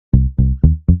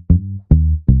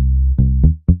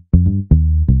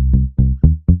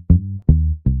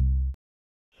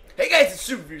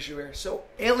TheSuperReviewShow here. So,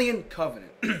 Alien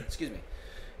Covenant, excuse me.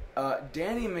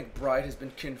 Danny McBride has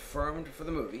been confirmed for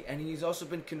the movie, and he's also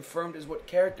been confirmed as what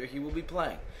character he will be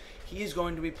playing. He is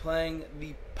going to be playing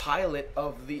the pilot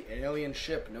of the alien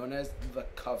ship known as the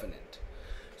Covenant.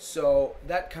 So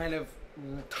that kind of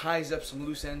ties up some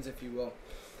loose ends, if you will,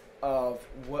 of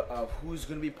who's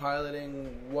going to be piloting,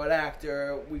 what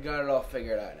actor. We got it all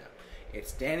figured out now.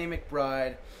 It's Danny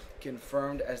McBride,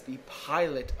 confirmed as the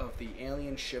pilot of the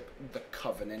alien ship, the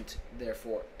Covenant.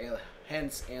 Therefore,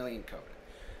 hence Alien Covenant.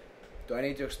 Do I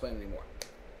need to explain anymore?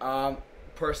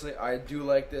 Personally, I do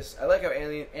like this. I like how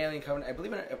Alien Covenant.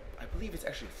 I believe it's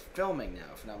actually filming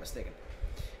now, if I'm not mistaken.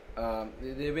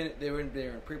 They were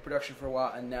in pre-production for a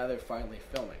while, and now they're finally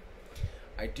filming.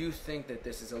 I do think that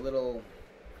this is a little.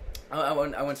 I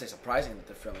wouldn't say surprising that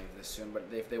they're filming this soon, but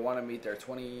if they want to meet their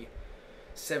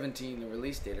 2017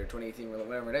 release date or 2018,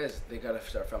 whatever it is, they gotta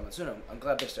start filming soon. I'm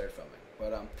glad they started filming.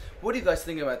 But what do you guys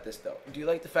think about this, though? Do you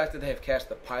like the fact that they have cast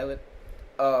the pilot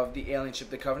of the alien ship,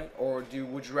 the Covenant, or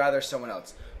would you rather someone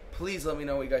else? Please let me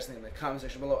know what you guys think in the comment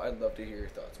section below. I'd love to hear your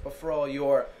thoughts. But for all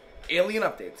your alien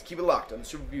updates, keep it locked on the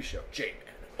Super Review Show.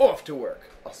 J-Man, off to work.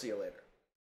 I'll see you later.